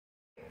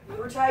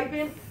We're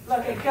taping.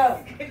 Okay,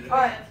 go. All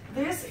right.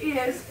 This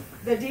is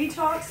the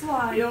Detox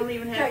line. You don't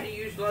even have to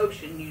use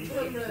lotion. You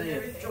just use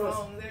this.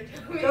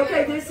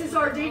 Okay, this is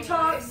our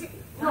Detox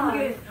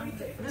line.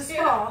 The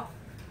spa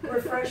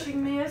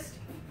refreshing mist.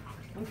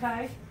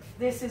 Okay.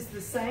 This is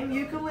the same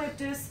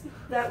eucalyptus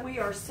that we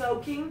are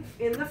soaking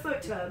in the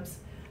foot tubs.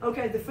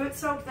 Okay, the foot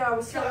soak that I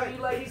was telling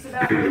you ladies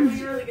about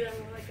earlier,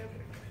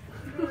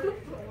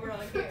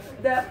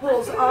 that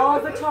pulls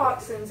all the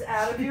toxins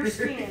out of your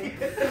skin.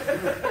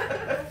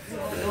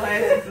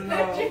 Glasses and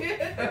all.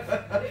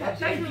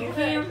 Thank you,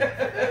 Kim.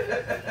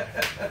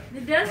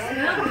 It does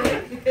smell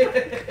good.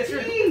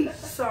 Jeez.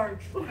 Sorry.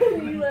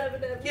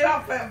 Get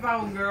off that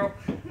phone, girl.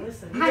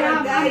 Listen. Hey,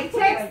 I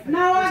text.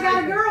 No, I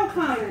got a girl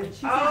coming.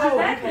 She Oh,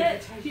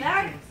 That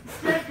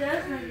stuff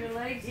does make your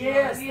legs.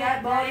 Yes, smell.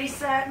 that body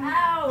satin.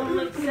 Ow,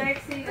 look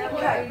sexy. That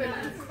would be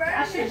nice.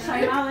 I should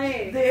say my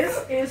legs.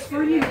 This is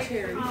for you,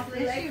 Terry. Now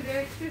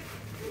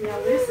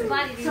listen.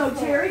 So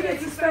Terry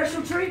gets a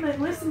special treatment.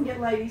 Listen,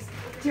 ladies.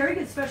 Terry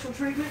gets special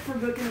treatment for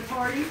booking a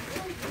party,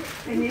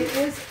 and it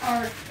is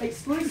our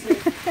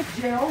exclusive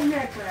gel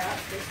neck wrap.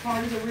 It's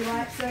part of the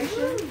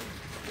relaxation.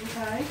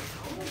 Okay.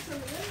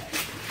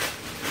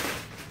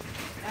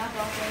 Now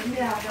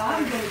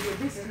I'm going to give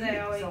this to you.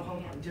 So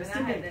hold on, just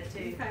a minute.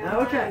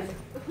 Okay.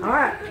 All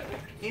right.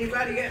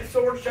 Anybody got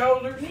sore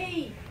shoulders?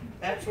 Me.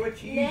 That's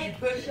what you use. Neck,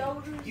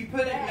 shoulders, You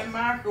put it in the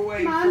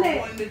microwave My for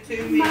neck. 1 to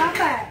 2 My minutes.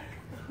 back.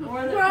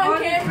 Or the We're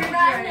on camera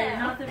right now.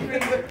 not the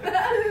freezer.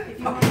 If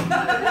you want to do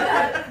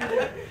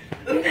that,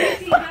 you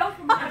can go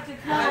from that to I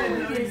color didn't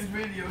know because these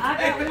videos. I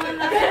got one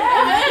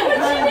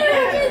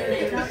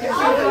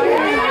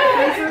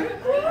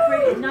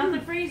not the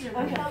freezer,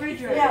 but the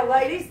refrigerator. Now,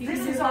 ladies, You this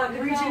can is do our like the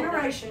color,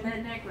 regeneration.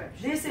 that neck wrap.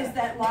 This is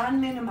that line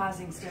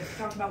minimizing stuff.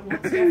 Talk about one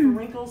step for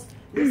wrinkles.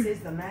 This is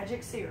the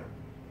magic serum.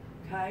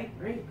 Okay?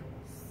 Wrinkles.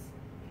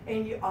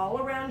 And you all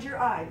around your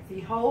eye, the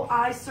whole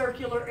eye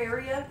circular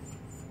area.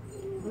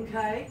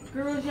 Okay?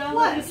 Girls, y'all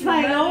What, look at your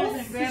mothers Snails?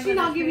 and Is she grandmothers'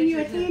 not giving you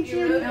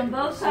pictures attention? on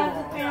both sides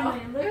of the family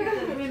and look at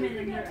the women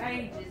in their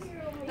ages.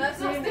 That's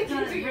See what what I'm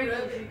kind of thinking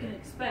wrinkles you can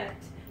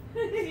expect.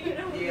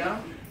 Yeah.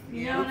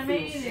 You know what I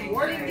mean? And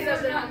Where did you get up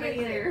there? not me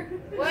there.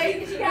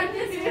 Wait, she got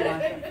this. She got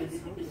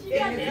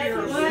And if you're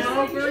a this.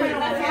 smoker, you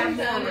have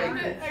more Well,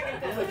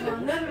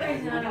 wrinkles. another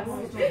reason I don't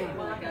want to talk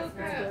about it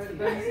is the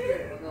burn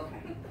spirit.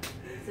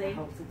 See?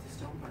 Hopefully this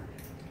don't burn.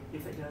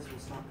 If it does, we'll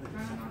stop putting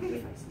stuff on your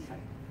face. Okay?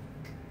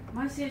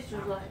 My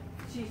sister's like,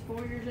 she's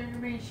 4 years younger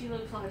than me and she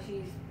looks like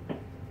she's,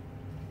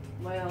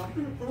 well,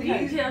 you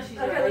can tell she's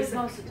Okay, at least listen.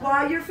 most of the time.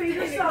 While your feet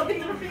are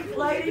soaking,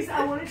 ladies,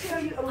 I want to tell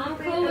you a little I'm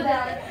bit cool with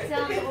about that. It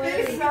sounds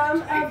oily.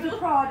 some of the I don't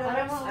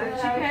products. want to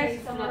she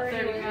passes from like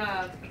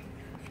 35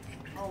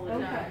 all the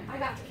Okay. time. I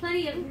got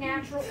plenty of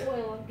natural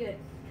oil. I'm good.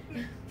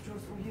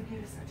 Jules, will you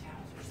get us our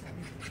towels or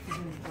something? We're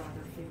going to dry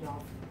their feet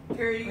off.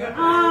 Terry, you got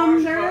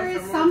There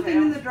is something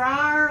in the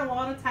dryer, a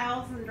lot of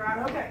towels in the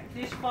dryer. Okay.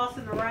 Dishcloths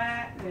in the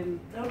rack, and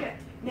Okay.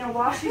 Now,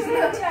 while she's in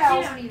the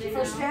towels, She don't even for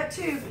know. step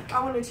 2, I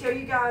want to tell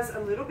you guys a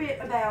little bit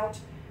about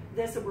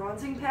this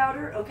bronzing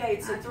powder. Okay,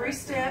 it's a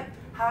 3-step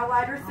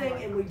highlighter thing,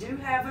 and we do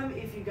have them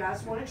if you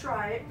guys want to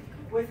try it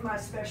with my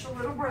special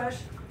little brush.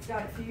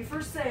 Got a few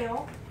for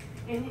sale,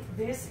 and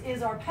this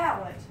is our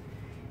palette.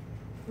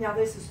 Now,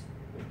 this is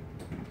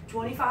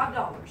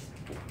 $25.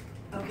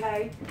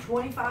 Okay,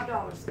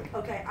 $25.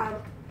 Okay, I'm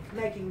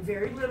making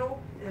very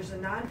little. There's a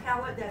 9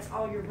 palette. That's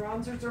all your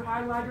bronzers or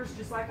highlighters,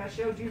 just like I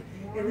showed you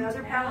in the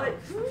other palette.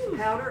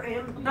 Powder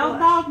and don't blush.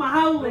 dog my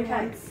holy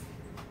Okay. ones.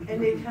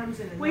 And it comes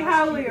in a We nice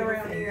holy cute little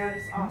around thing. here. That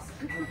is awesome.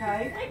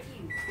 Okay. Thank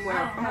you. All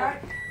right.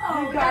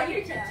 Oh, You've got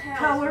your towels.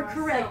 color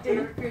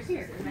corrected. For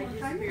Christmas, and they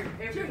disappear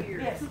every year.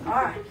 Yes. All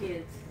right. For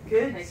kids.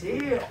 Good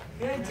deal.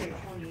 Good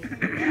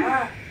deal. All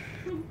right.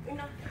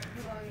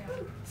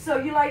 So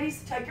you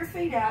ladies take your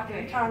feet out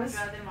and kind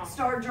of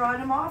start drying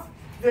them off.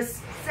 The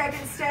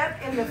second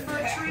step in the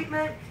foot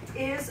treatment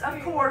is,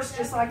 of course,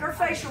 just like our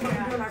facial when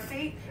we're doing our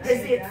feet,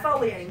 is the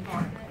exfoliating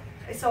part.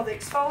 And so the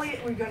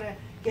exfoliate, we're going to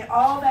get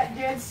all that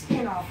dead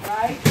skin off,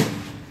 right?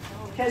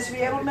 Because to be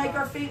able to make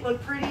our feet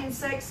look pretty and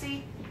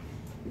sexy,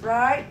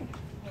 right?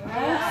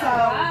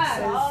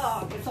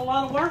 So it's a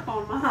lot of work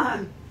on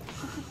mine.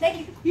 Thank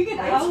you. You get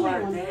the That's holy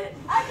worth one. it.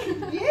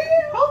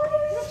 Yeah, holy.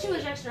 That's too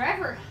much extra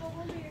effort.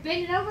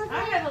 Bend it over. I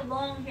have a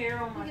long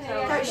hair on my toes.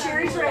 Okay,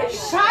 Sherry's ready.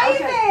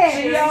 Shave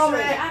Okay. it. Y'all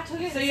ready? I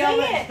took it. See all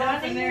that it.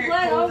 stuff I in need there, it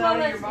blood pulls all out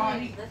of over your that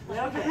body? sleeve.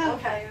 That's Okay,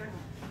 okay.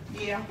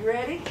 Yeah. You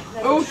ready? Oh,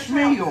 Now, get your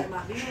Schmeal. towels. It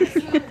might be messy.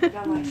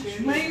 Y'all like Sherry?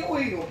 Schmeal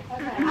wheel. I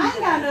ain't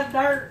got enough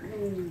dirt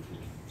and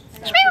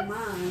stuff for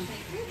mine.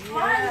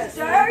 Mine's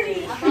dirty.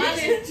 Mine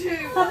is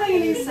too. I think it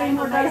needs The to be same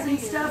more amazing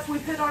dirty. stuff we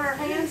put on our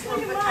hands. Look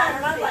we at put mine. on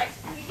And our I'm feet. like,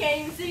 you can't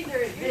even see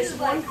through it. You're This just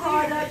one like,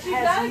 product you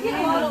has gotta get a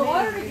lot of many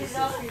water to get benefits. it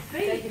off your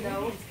feet, you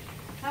know.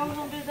 How are we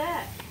going to do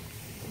that?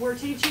 We're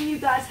teaching you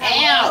guys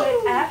how to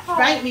do it at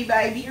Spank home me,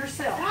 baby.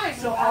 yourself.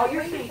 So all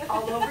your feet,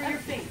 all over your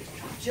feet.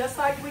 Just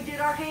like we did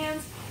our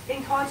hands.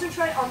 And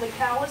concentrate on the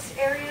callus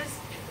areas,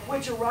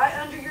 which are right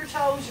under your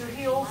toes, your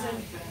heels,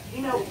 and,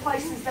 you know,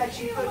 places that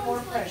you put more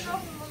pressure.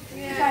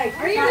 Okay,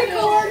 Are you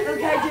recording?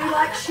 okay, do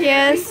like shit.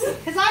 Yes.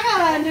 Because I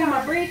gotta undo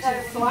my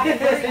britches so I can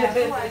bring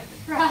it. Right.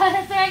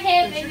 Right, so I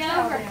can't Put bend your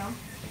towel over. down.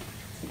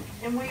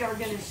 And we are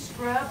going to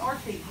scrub our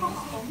feet.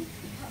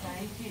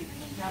 Thank you.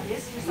 Now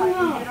this, just like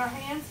we did our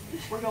hands,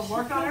 we're going to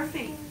work on our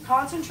feet.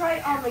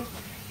 Concentrate on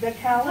the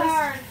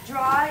callous,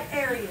 dry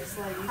areas,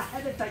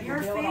 ladies.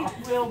 Your feet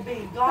will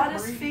be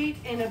goddess feet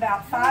in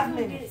about 5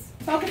 minutes.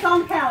 Focus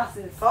on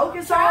calluses.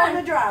 Focus on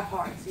the dry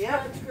parts.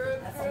 Yep.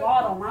 That's a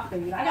lot on my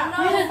feet. I got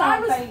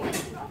No, plenty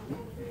feet.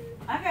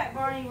 I got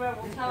Barney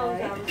Rebel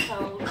toes, I was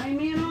told.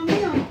 Amen on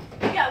them.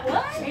 You got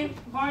what?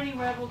 And Barney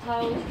Rebel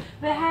toes.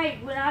 But hey,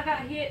 when I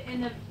got hit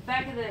in the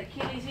back of the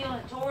Achilles heel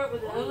and tore it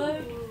with the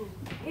hula,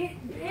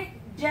 it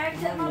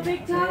jacked up my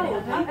big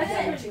toe. I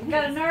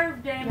got a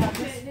nerve damage.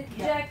 It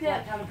jacked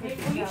up. We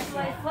used to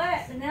lay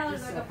flat, and now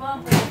there's like a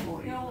bump that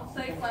you don't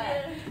stay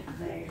flat.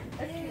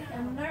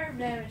 A nerve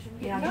damage from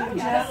getting Yeah, hit.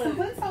 Justin,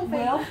 put some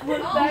Well, feet. put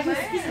Oh, back man.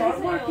 and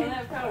start working.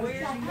 How's You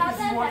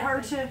that want her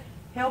happen? to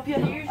help you?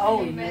 Usually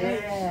Oh, do better.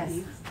 yes.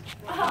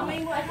 I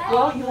mean, what happened?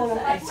 Well, you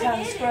want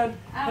to scrub,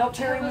 help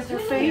Terry with your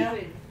feet?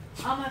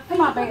 Come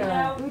on,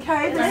 Bear.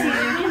 Okay, this is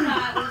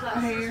Midnight was like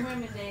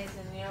swimming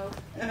dancing, you know.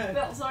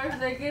 Felt sorry for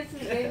their kids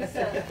and gave us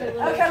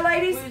a okay,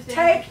 ladies,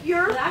 take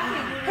your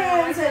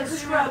hands and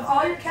scrub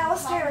all your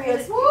callous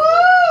areas. Woo!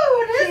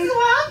 This is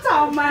what I'm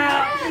talking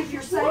about. Keep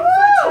your same foot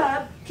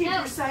tub. Keep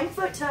your same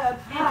foot tub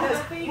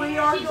because we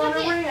are She going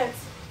took to it. rinse.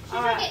 She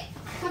took it.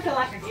 I feel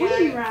like a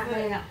queen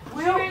right now.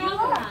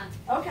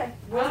 Okay,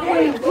 we'll get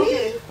it. We'll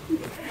get it.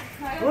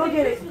 We'll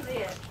get it.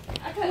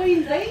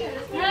 Queen bee.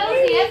 No,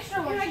 the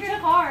extra one. She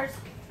took ours.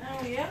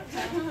 Oh, yeah. I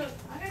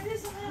got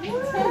this one. Are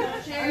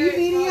you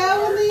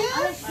videoing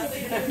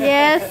this?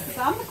 Yes.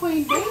 I'm the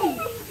queen bee.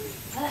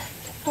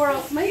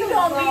 Squirrel Smith. You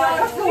gonna be on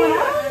What's going on?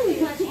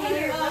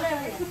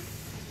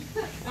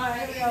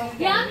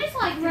 Yeah, I'm just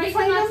like raising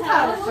Clean them my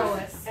toes, toes.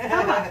 Joyce.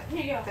 Come on.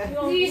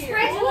 Do you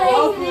spread your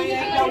legs and then you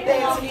No get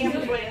dancing in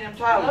between them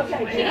toes.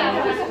 Okay,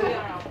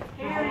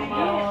 Here you go.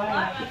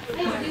 I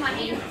need to do my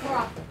hands before I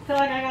Feel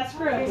like I got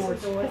scrubbed more,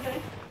 Joyce.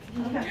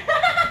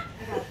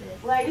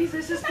 ladies,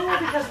 this is cool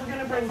because we're going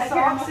to bring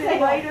socks in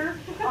later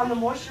on the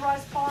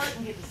moisturized part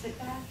and get to sit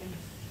back and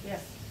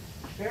yes,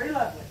 very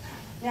lovely.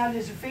 Now,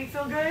 does your feet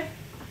feel good?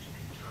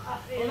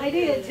 Well, they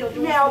did till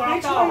Joyce Now, walked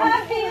which off.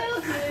 one?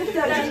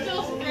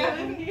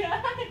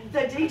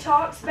 The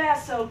detox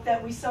bath soak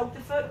that we soak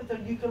the foot with the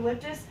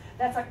eucalyptus,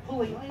 that's like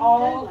pulling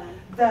all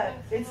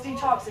it's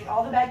detoxing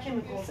all the bad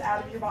chemicals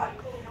out of your body.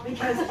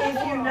 Because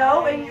if you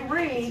know and you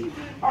read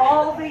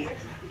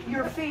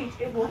your feet,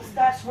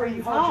 that's where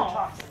you hold your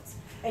toxins.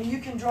 And you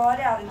can draw it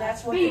out, and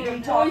that's what the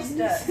detox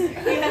does.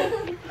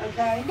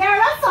 Okay? Girl,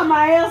 that's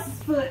somebody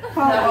else's foot. My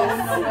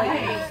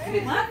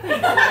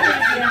feet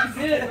are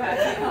good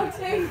right now.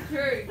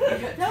 True.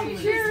 Tell me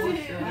true.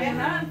 And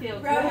mine feel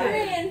good. Rub your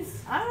hands.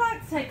 I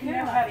like to take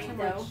care of my feet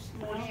though.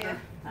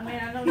 I mean,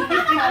 I know you I'm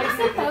guys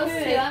supposed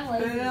to. I'm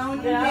lazy.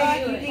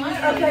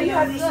 Okay, you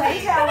have the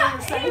same towel in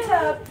the same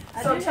tub.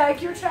 So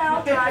take your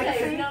towel, dry your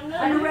feet.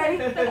 Are you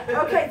ready?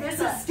 Okay, this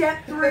is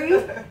step 3,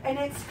 and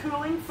it's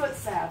cooling foot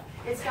salve.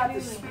 It's got the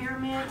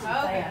spearmint.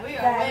 Okay, we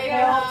are That way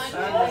helps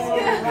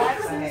behind. and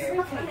relaxes.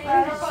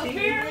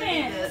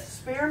 Spearmint.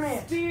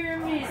 Spearmint.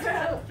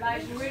 Spearmint.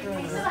 Like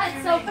original So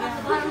that's soap at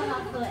the bottom of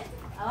my foot.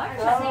 I like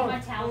to take my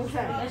towel. Okay.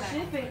 That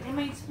should be. I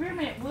mean,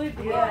 spearmint would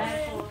be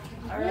Yes. natural.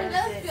 It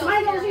does feel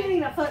Michael, you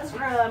need a foot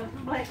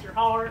scrub. Bless your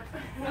heart.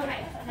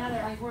 Okay, now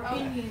that like we're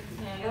Indians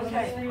now.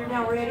 Okay,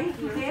 now ready?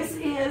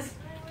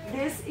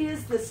 This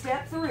is the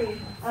step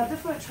 3 of the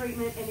foot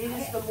treatment, and it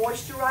is the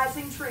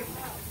moisturizing treatment.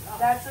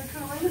 That's a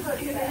cooling foot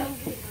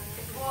salve.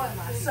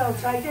 So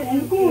take it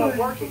and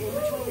work it in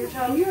between your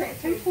toes. You're at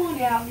 220.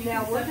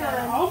 Now we're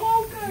done. I'm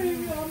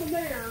okay. I'm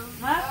there.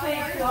 My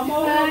feet. I'm I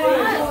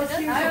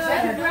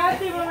okay. could drive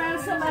them around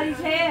somebody's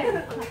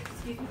head.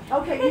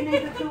 Okay, you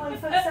need the cooling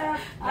foot salve?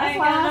 I ain't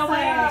got no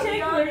way to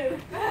tickle.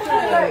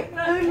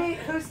 Okay,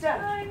 who's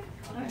done?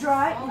 You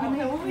dry?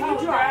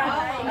 You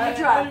dry. You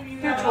dry.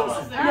 Here,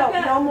 Joyce.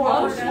 No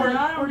more.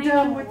 We're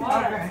done with the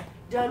tub.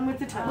 Done with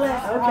the tub. Okay.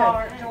 Bless your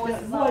heart.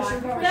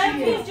 Thank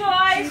you,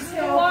 Joyce.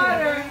 The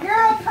water.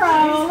 You're a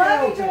pro.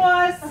 Love you,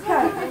 Joyce.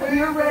 Okay,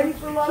 you're ready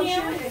for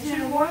lotion and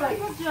 2 more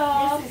ladies. Good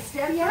job. This is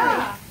step 3.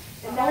 Yeah.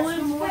 And that's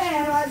the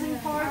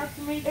moisturizing part.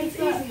 It's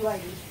easy,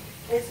 ladies.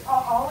 It's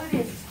all it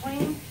is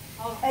clean,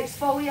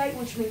 exfoliate,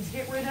 which means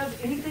get rid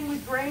of anything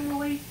with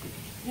granule,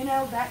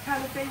 that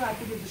kind of thing, like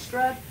we did the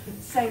scrub.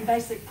 Same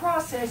basic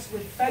process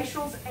with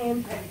facials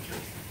and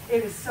pedicures.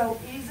 It is so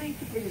easy.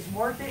 It is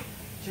worth it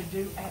to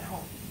do at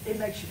home. It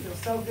makes you feel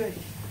so good.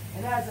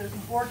 And as a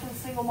working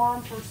single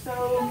mom for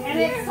so And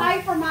many it's years.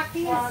 safe for my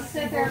kids to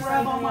sit there and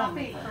rub on my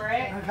feet,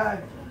 correct? Okay.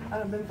 I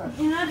don't move her.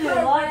 And I do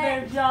a lot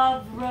better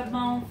job rubbing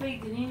my own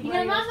feet than anybody You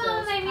know, my else mama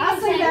does. made me I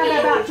the see same that thing.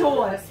 about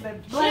Joyce, but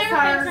She bless never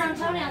makes her own her.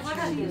 toenails like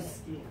I do.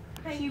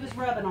 She was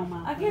rubbing on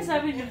my I guess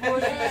I've been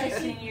divorced for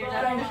 16 years.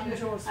 I don't Thank you,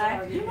 Joyce.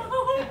 I Okay.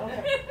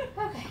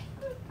 Okay.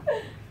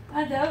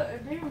 I do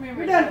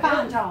remember. You're doing a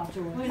fine job,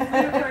 George. When we were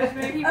first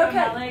married, he rubbed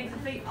Okay. my legs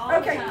and feet all the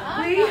Okay,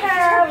 time. we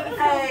have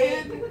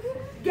a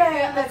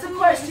game. That's a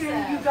question.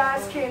 You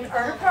guys can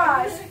earn a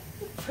prize.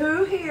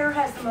 Who here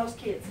has the most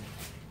kids?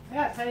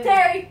 Yeah, tell you.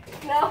 Terry.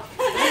 No.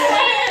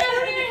 I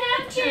don't even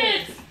have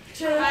kids.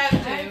 2, I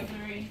have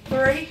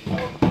 3.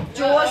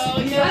 Joyce, Oh,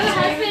 you My yeah.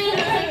 have husband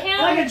doesn't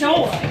count. Look at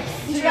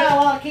Joy. She got a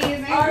lot of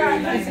kids. All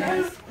right,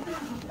 Andrew.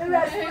 who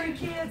has 3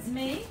 kids?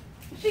 Me?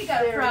 She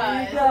got There a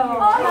prize. you go.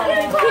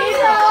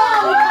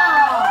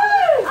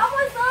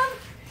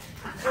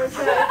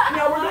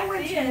 Now we're going to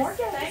win 2 more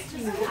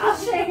games. I'll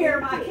share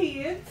my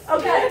kids.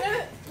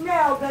 Okay,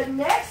 now the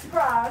next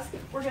prize,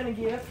 we're going to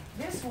give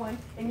this one,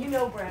 and you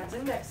know Brown's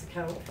in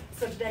Mexico,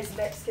 so today's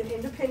Mexican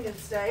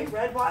Independence Day,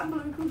 red, white, and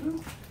blue,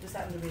 hoo-hoo. Just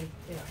happened to be,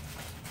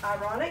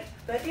 ironic,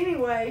 but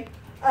anyway,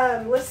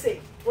 let's see,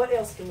 what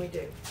else can we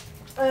do?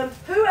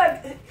 Who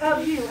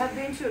of you have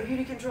been to a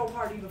beauty control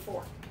party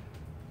before?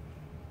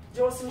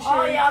 Joyce and Sherry?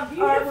 Oh, yeah,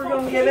 All right, we're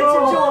going to give it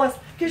to Joyce,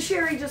 because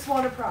Sherry just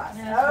won a prize.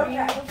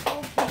 Okay.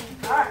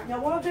 All right, now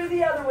we'll do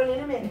the other one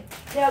in a minute.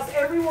 Now, has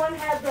everyone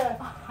had the...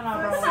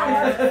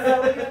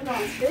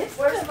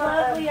 Where's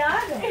my... Lovely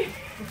item.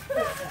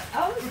 I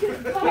was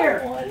going to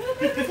Here. one.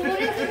 Get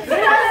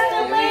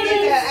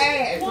that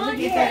ass. Let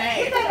me get that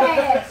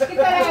ass. Get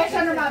that ass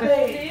under my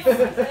bed.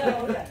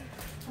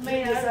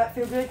 Okay. Does that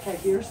feel good? Okay,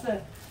 here's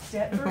the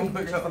step 3,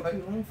 which is the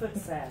cooling foot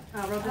salve.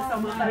 I'll rub this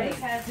on my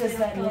face. Does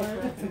that make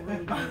that feel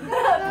really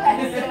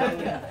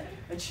good?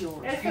 It's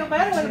yours. It feels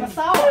better with a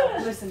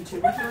massage. Listen,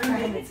 2 or 3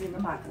 minutes in the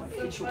microwave.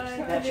 It's yours.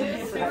 That's your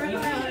gift for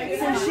her.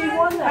 Since she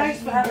won that,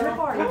 she's having a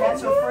party.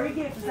 That's her free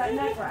gift. Is that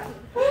neck wrap?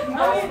 You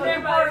guys put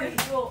the party,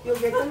 you'll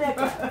get the neck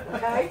wrap,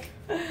 okay?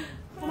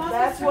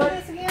 That's what,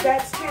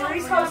 that's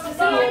Terry's hostess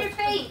Put it on your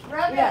gift. feet.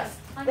 Rub Yes,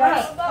 it. On your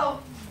that's feet.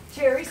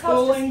 Terry's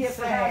hostess Cooling gift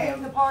for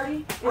having the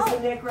party is the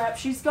neck wrap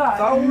she's got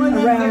Throw it in around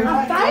there. her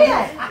I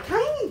can't. I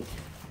can't.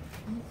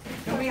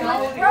 Come here, Roll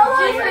hold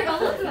over. it.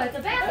 Look at it. It's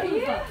a bathroom book.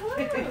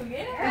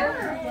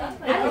 Yeah.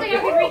 I don't think I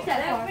can reach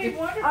that far. That'd be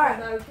wonderful, All right,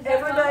 though, 'cause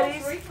everybody's I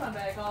almost reached my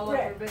back all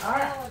ready. over, but All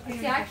right. now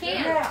See, I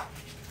can't. now.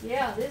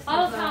 yeah, this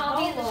All is the time I'll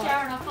be in the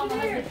shower and I'll call my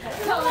husband.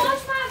 Come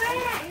wash my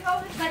back.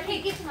 But I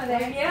can't get to my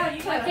back. Yeah, you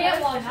I got can't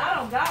a wash husband. I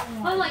don't got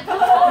one. I'm like, come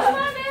wash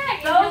my back. And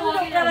he'll Those walk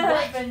don't in got a and I'm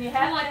husband. You I'm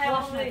have to like, have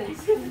wash one my of back.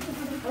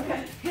 these.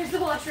 Okay. Here's the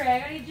wash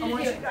rag. I need I you to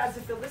want do you it. guys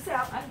to fill this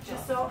out,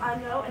 just so I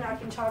know and I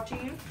can talk to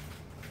you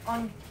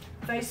on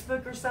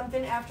Facebook or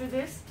something after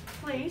this,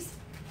 please.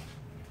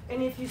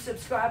 And if you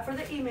subscribe for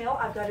the email,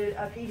 I've got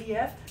a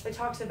PDF that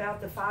talks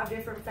about the 5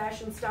 different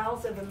fashion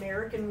styles of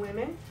American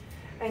women.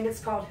 And it's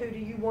called Who Do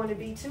You Want to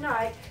Be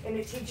Tonight? And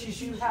it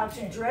teaches you how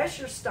to dress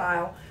your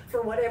style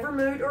for whatever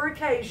mood or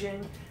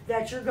occasion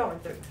that you're going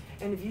through.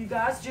 And if you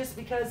guys, just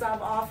because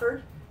I've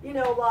offered, a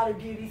lot of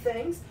beauty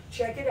things,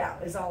 check it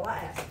out, is all I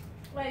ask.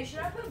 Wait, should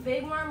I put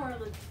Big Worm or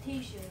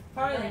Letitia?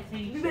 Probably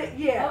t-shirt.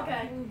 Yeah,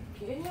 Okay.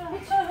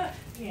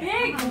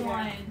 Big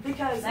one.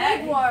 because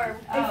Big Worm.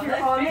 if you're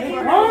on the Big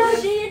internet,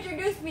 Worm. She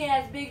introduced me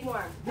as Big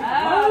Worm.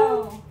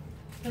 Oh.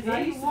 Because I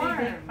used to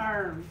be big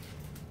firm.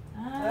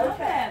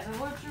 Okay, but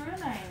what's your real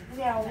name?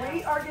 now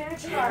we are going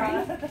to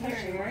try.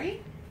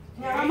 Sherry?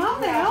 Now, I'm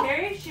on now.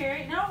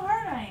 Sherry. No,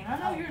 her name. I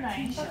know your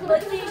name.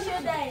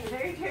 Letitia Davis.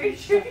 Very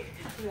Sherry.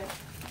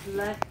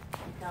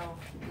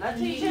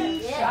 Letitia.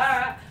 Yes. All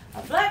right.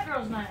 A black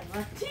girl's name.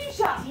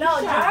 Letitia. No,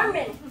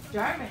 German.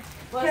 German.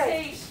 Well,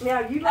 Okay, see, now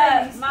you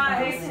ladies.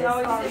 my this ex is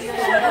always our-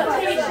 says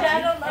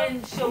Letitia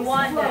and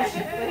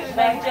Shawanda.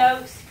 Make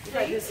jokes.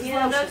 This is You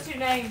know, lotion. those 2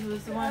 names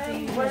was the one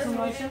thing. Where's the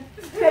lotion?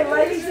 Okay,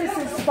 ladies, this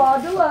is Spa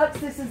Deluxe.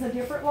 This is a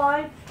different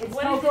line. It's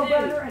What does cocoa it do?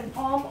 butter and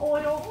palm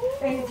oil.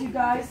 And if you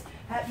guys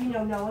have,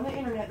 know on the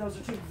internet, those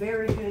are 2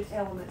 very good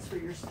elements for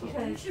your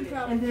skin.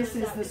 And this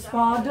is the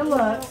Spa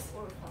Deluxe.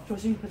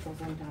 Joyce, you can put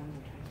those on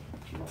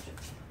down.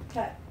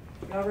 Okay.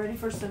 Y'all ready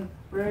for some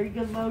very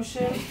good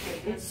lotion?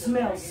 It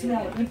smells.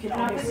 Smell it. You can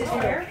almost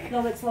smell.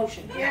 No, that's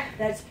lotion. Yeah.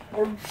 It's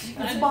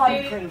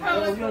body cream.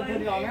 We'll put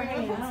it on our I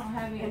hands don't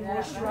have any and of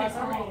that. moisturize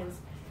our hands.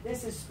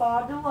 This is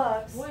Spa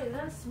Deluxe. Boy, it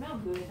does smell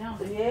good,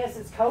 don't it? Yes,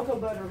 it's cocoa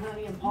butter,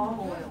 honey, and palm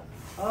oil.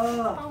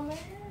 Oh, Oh, man.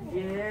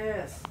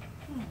 yes.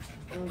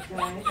 Okay.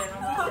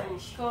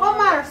 What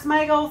matter,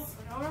 Smuggles?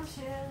 Arm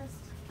chest.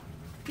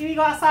 You need to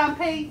go outside and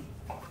pee?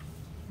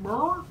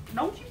 Brr,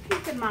 don't you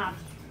kick in my...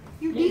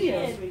 You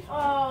did.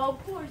 Oh,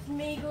 poor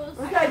Smeagles.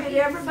 Okay, did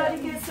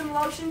everybody get some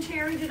lotion,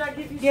 Terry? Did I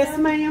give you Yes,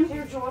 some? ma'am.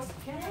 Here, Joyce.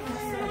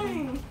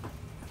 Dang.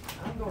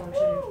 I'm going to.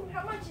 Ooh,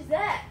 how much is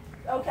that?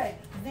 Okay,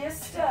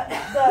 this stuff,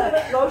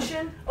 the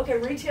lotion, okay,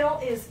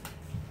 retail is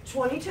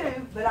 22,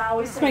 but I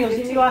always say Smuggles, you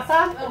need to go 15.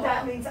 outside?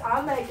 That means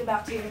I make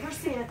about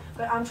 10%,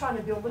 but I'm trying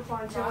to build the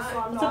clientele, so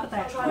I'm What's up not with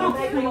that? trying Come to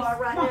on, make a lot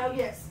please. right Come now,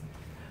 yes.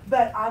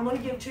 But I'm going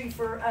to give it to you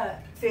for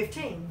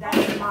 15.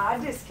 That's my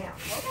discount.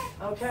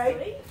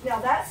 Okay? Now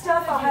that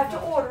stuff I'll have to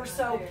order,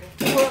 so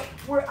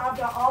I've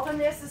got all the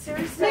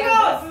necessary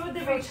stuff. Would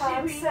there For be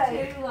time's shipping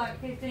sake. too, like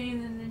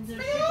 15 and then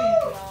there's shipping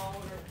for all?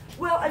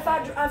 Well, if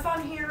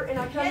I'm here and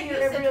I come here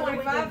every other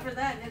weekend. for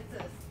that, and it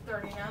says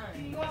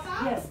 $39.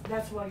 Yes,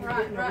 that's why you're Right,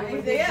 getting a really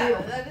right. good Yeah, deal.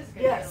 that is a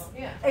good Yes.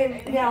 deal. Yeah.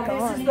 And now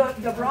this is the I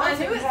knew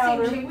bronzing it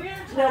powder. seemed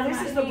cheap. Now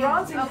this is the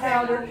bronzing Okay.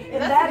 powder, and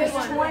That's that a is good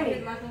one.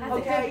 20.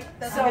 Okay,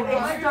 That's so a good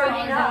it's one.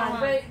 39.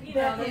 But, you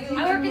know, But if I you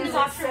work can in the use it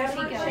box room,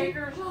 separately,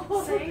 shakers, so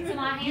my you hands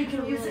are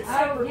can use really it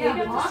separately yeah,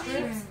 with the box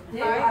strips.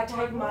 room. I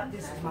take my,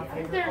 this is my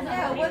favorite There's a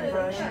color what is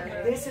brush.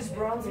 it? This is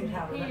bronzing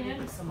powder. Let me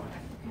put some on.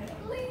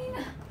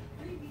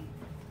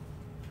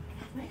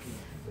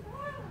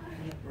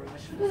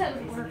 Ooh, that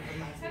would work.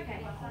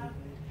 Okay.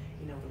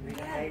 You know, the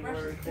Rita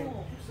Hayworth and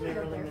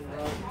Marilyn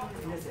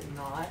Monroe. Is it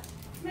not?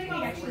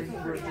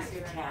 Where just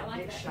a tad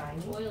bit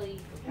shiny. Oily.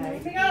 Okay.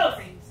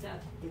 Cream stuff.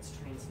 It's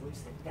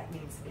translucent. That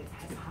means it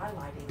has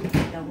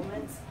highlighting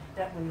elements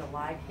that when the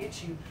light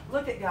hits you,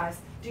 look at guys,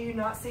 do you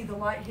not see the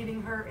light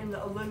hitting her in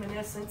the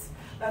luminescence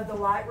of the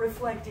light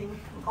reflecting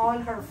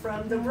on her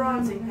from the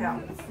bronzing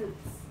powder?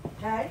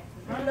 Okay?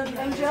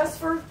 And just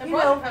for, you know,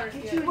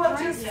 well,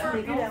 just for,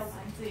 you know.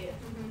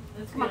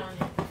 That's good on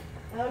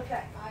you.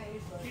 Okay.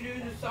 You do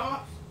the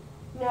socks?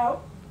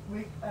 No, we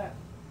forgot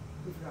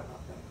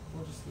about that.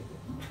 We'll just skip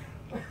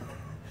it.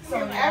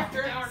 Sorry,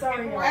 After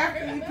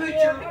you put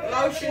your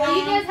lotion Well,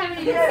 you on, guys haven't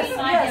even Yes, seen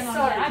my yes, demo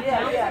sorry.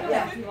 yet.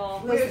 Yeah. First of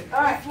all. Listen, all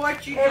right. with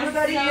what you just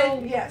Everybody,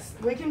 did, yes,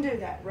 we can do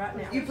that right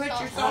now. you put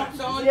your socks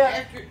on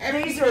Yeah.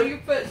 after These you are- do your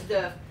foot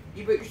stuff.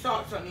 You put your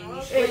socks on and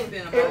you sleep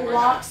in them. It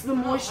locks the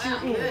moisture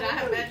in. Good. I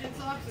have matching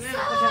socks now.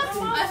 That's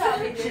That's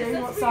how we do Sherry,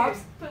 it. want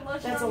socks? Put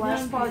lotion That's the on.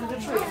 last part of the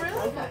trick.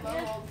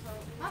 Okay.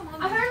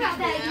 I've heard about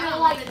that, you know,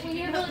 like when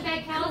you have really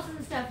bad calluses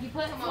and stuff, you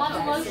put lots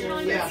of lotion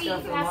on your Yeah. feet,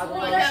 Stuff and pass lots the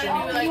of lotion,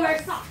 lotion. you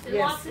wear socks, it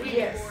Yes, locks it in.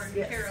 yes, Board,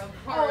 yes. Carol.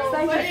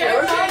 Thank you for Yeah,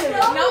 reminding me.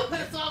 no,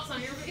 put socks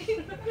on your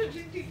feet.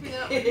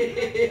 Now we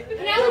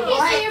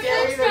can see your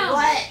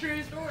footstones.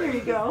 True story. Here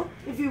you go.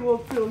 If you will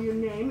fill your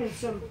name and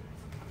some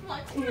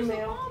Like, where's the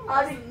email. palm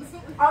I lessons?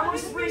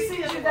 almost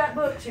received you that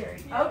book,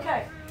 Cherry.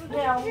 Okay.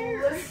 Now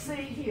let's see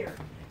here.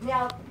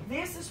 Now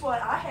this is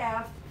what I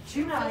have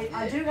tonight.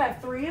 I do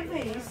have 3 of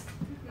these.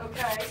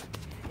 Okay.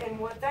 And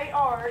what they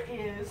are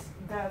is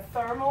the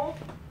thermal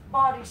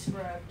body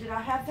scrub. Did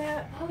I have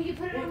that? Oh, you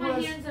put it It on my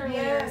was- hands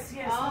earlier. Yes,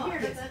 yes. Oh, Here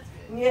it is. that's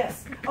good.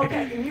 Yes.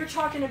 Okay, and you're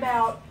talking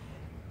about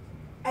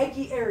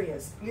achy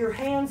areas. Your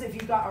hands, if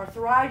you've got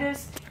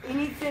arthritis,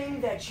 anything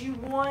that you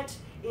want,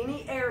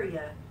 any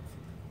area.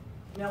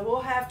 Now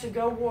we'll have to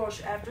go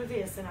wash after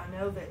this, and I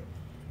know that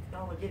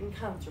y'all are getting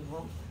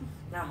comfortable.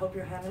 And I hope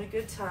you're having a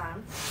good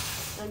time.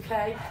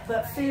 Okay?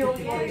 But feel,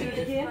 you want to do it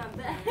again?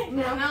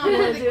 No, you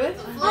want to do it?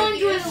 I'll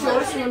enjoy the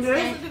Joyce, you want to do Look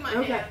at it? my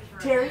Okay. hands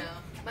right Terry? now.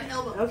 My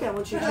elbow. Okay, I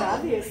want you to try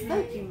this.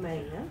 Thank you,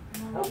 man.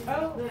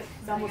 Oh, look,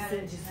 someone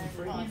sent you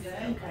some freebies.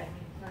 Okay,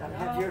 gotta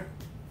have your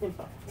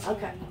info.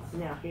 Okay,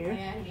 now here,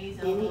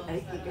 any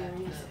achy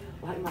areas,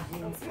 like my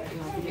hands,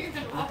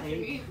 I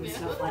ache and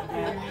stuff like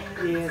that.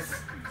 Yes.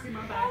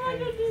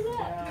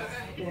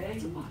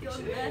 That's a body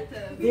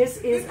scrub. This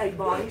is a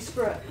body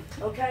scrub.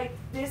 Okay,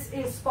 this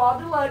is Spa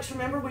Deluxe.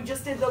 Remember, we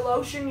just did the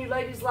lotion. You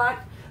ladies like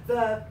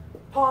the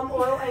palm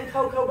oil and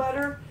cocoa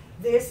butter.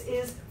 This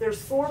is, there's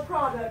 4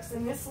 products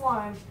in this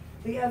line.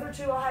 The other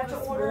 2 I have to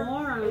order,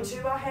 and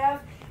 2 I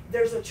have.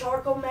 There's a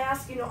charcoal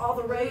mask, you know, all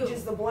the rage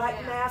is the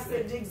black mask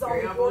that digs all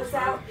the pores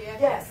out.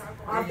 Yes,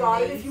 I've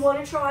got it if you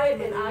want to try it,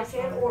 and I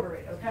can order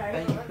it, okay?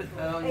 and you put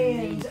that on your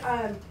knees.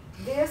 And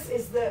this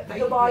is the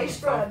Take body your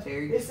scrub. pants off,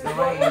 Terry. This is what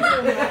we're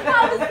doing.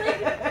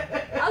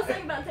 I was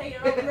thinking about taking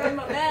it off and rubbing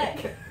my back.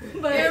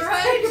 But You're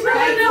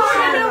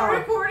right.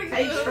 Recording.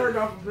 Take your shirt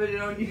off and put it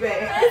on your back.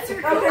 That's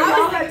Okay, I was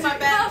y'all thinking have my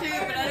back too,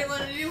 but I didn't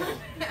want to do my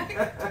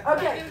back.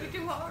 Okay. It would be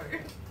too hard.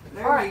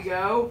 There you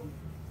go.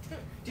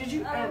 Did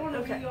you?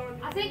 Okay.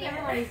 I think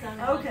everybody's done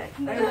it. Okay.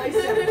 Everybody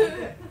said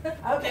it.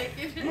 Okay.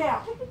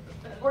 Now,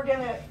 we're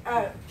gonna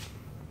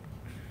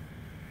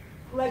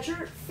let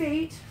your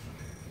feet.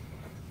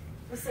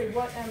 Let's see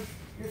what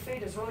your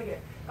feet is really good.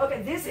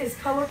 Okay, this is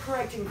color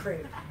correcting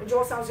cream. And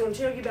Joyce, I was going to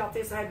tell you about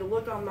this. I had to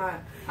look on my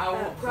I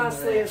want some price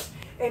of that. list,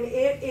 and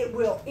it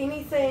will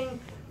anything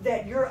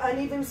that your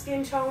uneven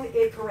skin tone,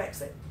 it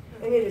corrects it,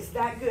 and it is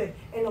that good.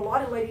 And a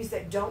lot of ladies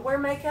that don't wear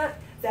makeup,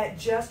 that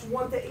just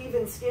want the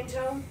even skin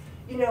tone,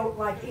 you know,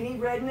 like any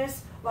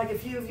redness, like a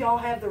few of y'all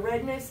have the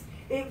redness,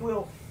 it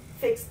will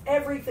fix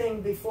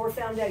everything before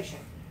foundation.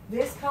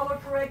 This color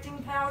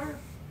correcting powder,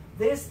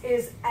 this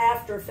is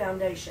after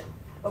foundation,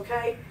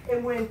 okay?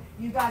 And when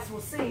you guys will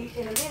see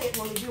in a minute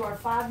when we do our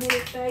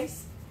 5-minute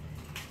face,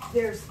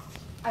 there's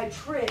a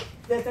trick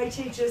that they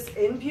teach us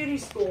in beauty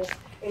school,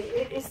 and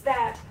it is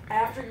that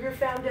after your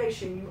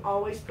foundation, you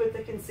always put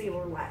the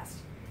concealer last.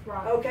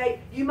 Right. Okay,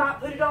 you might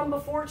put it on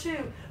before too,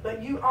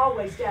 but you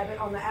always dab it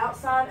on the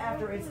outside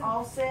after it's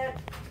all set.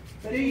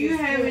 But Do it you is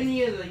have good.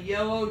 any of the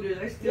yellow? Do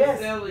they still Yes,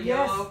 sell the yes,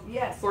 yellow?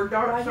 yes. For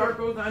dark Right here.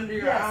 circles under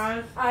your Yes.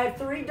 eyes? I have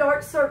 3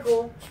 dark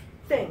circle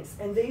things,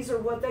 and these are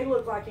what they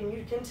look like, and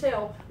you can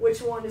tell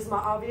which one is my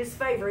obvious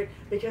favorite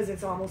because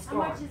it's almost How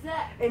gone. much is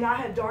that? And I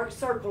have dark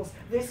circles.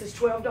 This is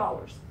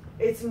 $12.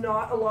 It's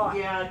not a lot.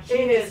 Yeah, she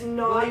It is, is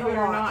not believe a it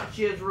or lot. not,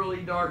 she has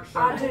really dark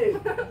I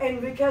circles. do. And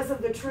because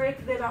of the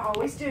trick that I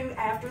always do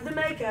after the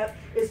makeup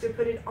is to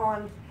put it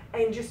on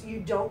and just, you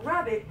don't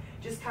rub it,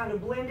 just kind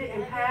of blend it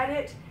and pat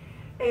it.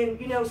 And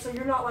you know, so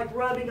you're not like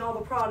rubbing all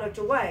the product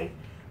away.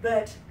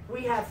 But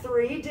we have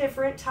 3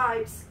 different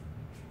types.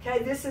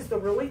 Okay, this is the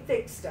really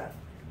thick stuff.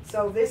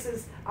 So this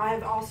is, I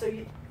have also,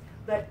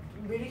 that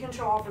Beauty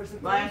Control offers 3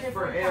 Lasts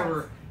different forever.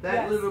 kinds. That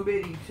Yes. little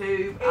bitty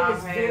tube It I've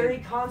is had very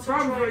probably for a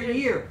concentrated.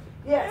 year.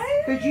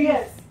 Yes. Because you,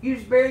 Yes. you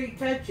just barely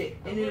touch it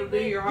and it'll do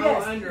your whole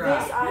Yes, under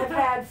this eye. I have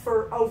had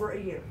for over a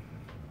year.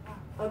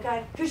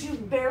 Okay? Because you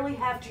barely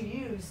have to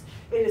use.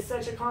 It is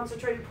such a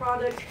concentrated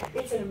product.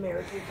 It's an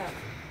American company.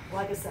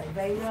 Like I say,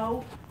 they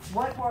know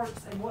what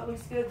works and what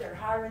looks good. They're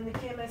hiring the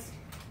chemist.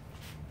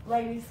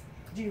 Ladies,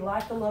 do you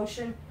like the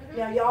lotion?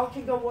 Now, y'all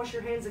can go wash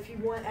your hands if you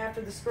want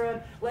after the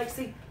scrub.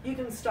 Lexi, you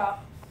can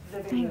stop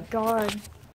the video. God.